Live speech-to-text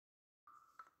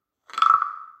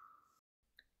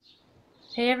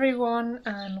Hey everyone,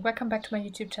 and welcome back to my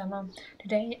YouTube channel.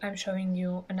 Today I'm showing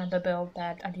you another build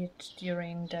that I did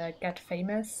during the Get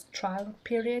Famous trial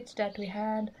period that we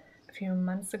had a few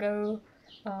months ago.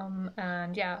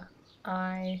 And yeah,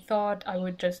 I thought I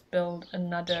would just build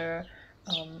another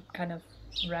kind of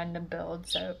random build,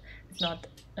 so it's not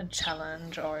a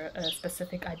challenge or a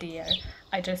specific idea.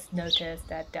 I just noticed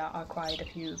that there are quite a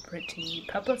few pretty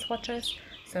purple swatches,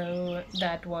 so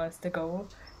that was the goal.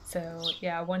 So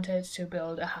yeah, I wanted to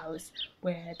build a house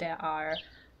where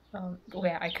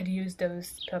where I could use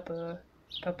those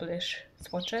purplish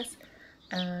swatches.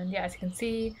 And yeah, as you can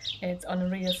see, it's on a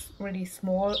really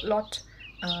small lot.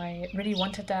 I really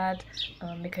wanted that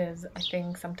because I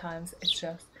think sometimes it's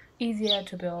just easier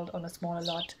to build on a smaller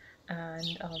lot,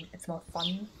 and it's more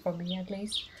fun for me at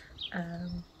least.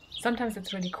 Um, Sometimes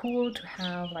it's really cool to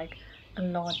have like a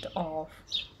lot of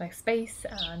like space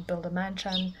and build a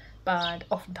mansion, but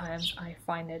oftentimes I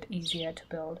find it easier to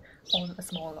build on a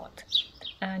small lot.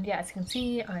 And yeah, as you can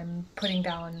see, I'm putting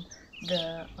down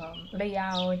the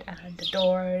layout and the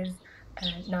doors,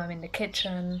 and now I'm in the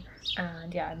kitchen,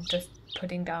 and yeah, I'm just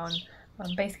putting down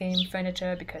base game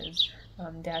furniture because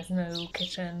there's no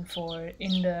kitchen for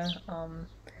in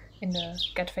the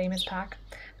Get Famous pack.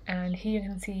 And here you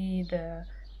can see the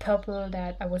purple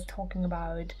that I was talking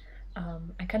about.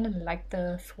 I kind of like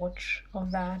the swatch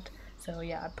of that, so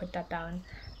yeah, I put that down.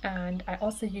 And I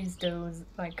also use those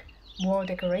like wall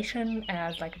decoration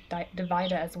as like a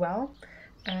divider as well.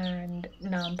 And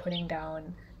now I'm putting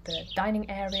down the dining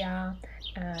area,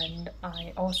 and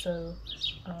I also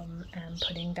am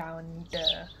putting down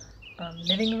the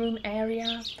living room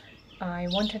area. I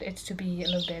wanted it to be a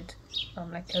little bit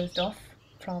like closed off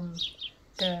from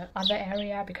the other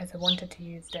area because I wanted to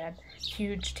use that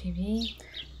huge TV,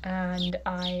 and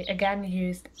I again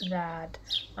used that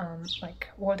like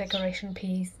wall decoration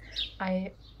piece.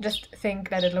 I just think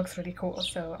that it looks really cool,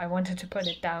 so I wanted to put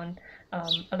it down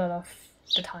a lot of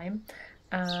the time,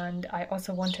 and I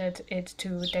also wanted it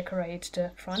to decorate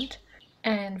the front.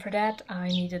 And for that, I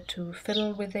needed to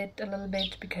fiddle with it a little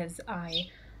bit because I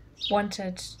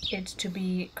wanted it to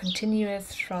be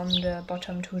continuous from the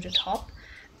bottom to the top,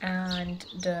 and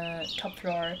the top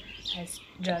floor has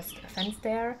just a fence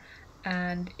there,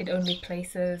 and it only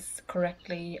places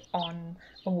correctly on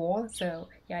a wall. So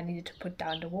yeah, I needed to put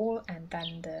down the wall and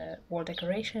then the wall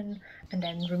decoration and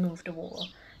then remove the wall.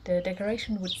 The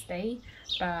decoration would stay,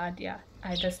 but yeah,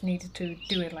 I just needed to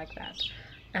do it like that.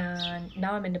 And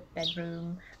now I'm in the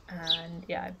bedroom, and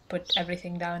yeah, I put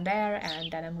everything down there,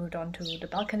 and then I moved on to the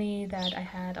balcony that I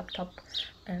had up top,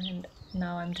 and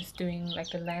now I'm just doing like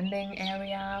the landing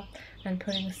area and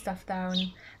putting stuff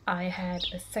down. I had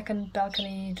a second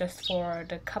balcony just for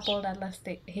the couple that lives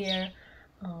here,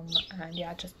 and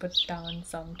yeah, just put down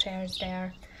some chairs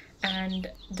there. And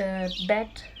the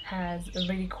bed has a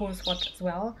really cool swatch as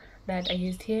well that I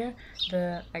used here,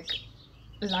 the like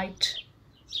light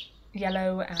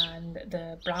yellow and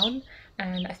the brown,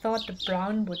 and I thought the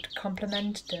brown would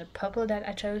complement the purple that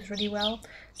I chose really well.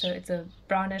 So it's a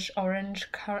brownish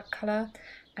orange color,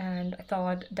 and I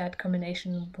thought that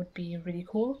combination would be really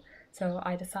cool. So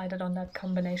I decided on that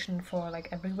combination for like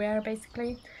everywhere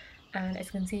basically. And as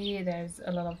you can see, there's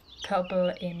a lot of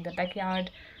purple in the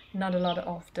backyard, not a lot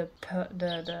of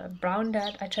the brown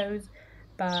that I chose,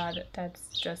 but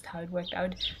that's just how it worked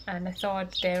out. And I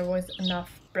thought there was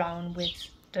enough brown with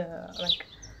the like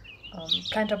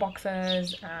planter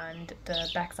boxes and the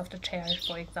backs of the chairs,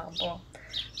 for example.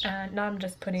 And now I'm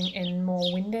just putting in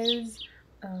more windows,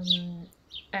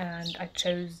 and I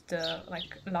chose the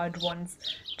like loud ones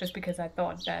just because I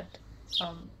thought that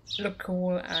look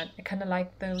cool, and I kind of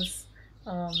like those,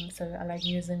 so I like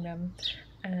using them.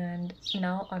 And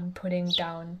now I'm putting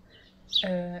down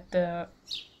the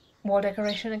wall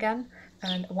decoration again,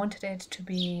 and I wanted it to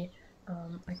be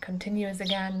like continuous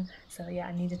again, so yeah,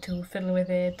 I needed to fiddle with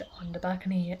it on the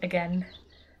balcony again.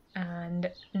 And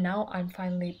now I'm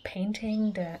finally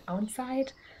painting the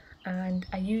outside, and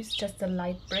I used just a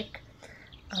light brick,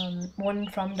 one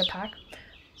from the pack,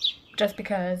 just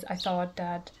because I thought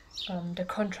that the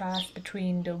contrast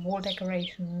between the wall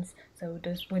decorations, so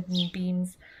those wooden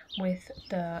beams, with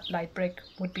the light brick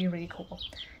would be really cool.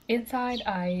 Inside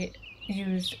I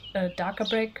used a darker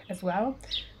brick as well,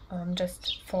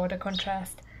 just for the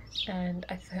contrast, and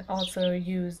I also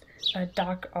used a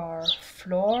darker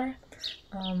floor.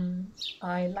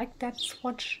 I like that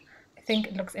swatch. I think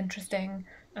it looks interesting,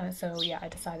 so yeah, I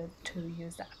decided to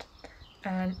use that.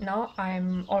 And now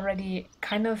I'm already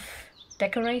kind of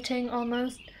decorating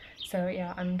almost. So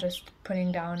yeah, I'm just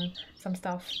putting down some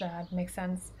stuff that makes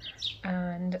sense.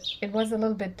 And it was a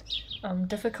little bit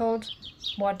difficult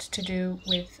what to do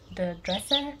with the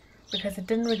dresser, because it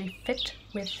didn't really fit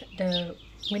with the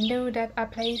window that I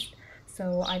placed.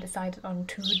 So I decided on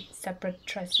 2 separate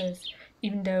dressers,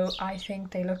 even though I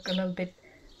think they look a little bit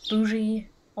bougie,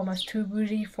 almost too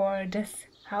bougie for this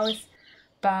house.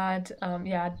 But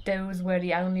yeah, those were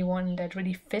the only one that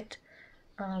really fit,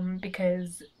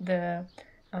 because the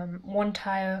one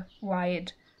tile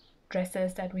white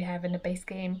dresses that we have in the base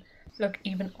game look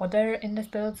even odder in this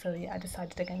build, so yeah, I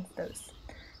decided against those.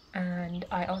 And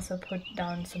I also put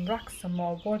down some rugs, some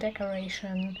more wall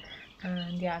decoration,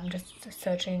 and yeah, I'm just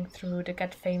searching through the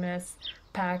Get Famous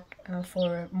pack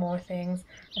for more things,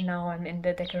 and now I'm in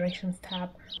the decorations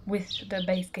tab with the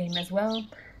base game as well,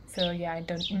 so yeah, I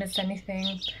don't miss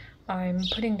anything. I'm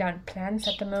putting down plants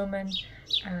at the moment,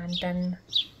 and then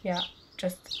yeah,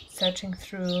 just searching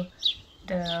through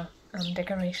the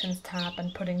decorations tab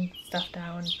and putting stuff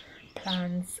down,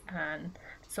 plants and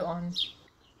so on.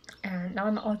 And now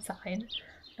I'm outside,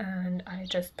 and I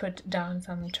just put down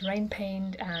some terrain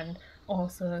paint and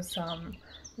also some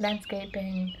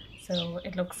landscaping, so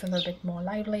it looks a little bit more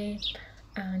lively.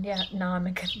 And yeah, now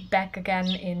I'm back again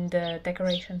in the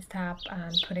decorations tab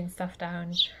and putting stuff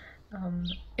down.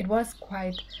 It was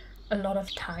quite a lot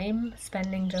of time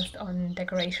spending just on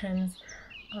decorations,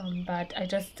 but I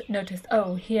just noticed,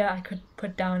 oh, here I could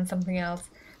put down something else,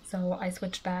 so I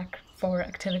switched back for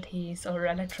activities or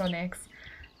electronics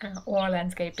or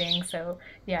landscaping. So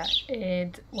yeah,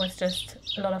 it was just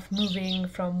a lot of moving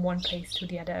from one place to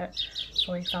the other.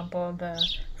 For example, the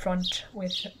front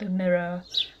with the mirror,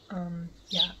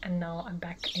 yeah, and now I'm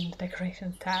back in the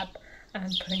decorations tab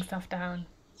and putting stuff down.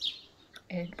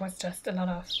 It was just a lot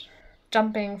of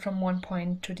jumping from one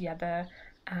point to the other,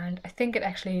 and I think it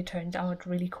actually turned out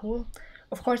really cool.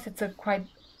 Of course, it's a quite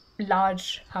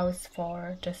large house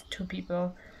for just 2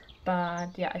 people, but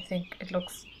yeah, I think it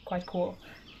looks quite cool.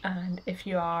 And if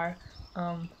you are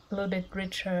a little bit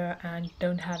richer and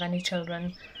don't have any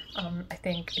children, I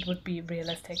think it would be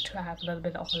realistic to have a little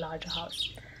bit of a larger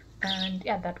house. And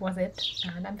yeah, that was it,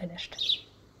 and I'm finished.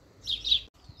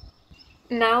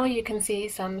 Now you can see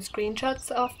some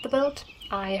screenshots of the build.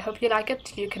 I hope you like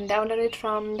it. You can download it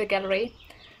from the gallery.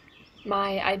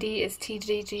 My ID is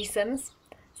TGGSims,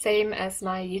 same as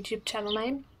my YouTube channel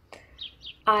name.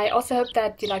 I also hope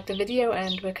that you liked the video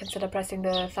and will consider pressing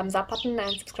the thumbs up button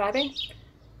and subscribing.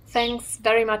 Thanks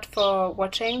very much for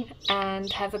watching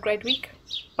and have a great week.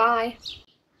 Bye!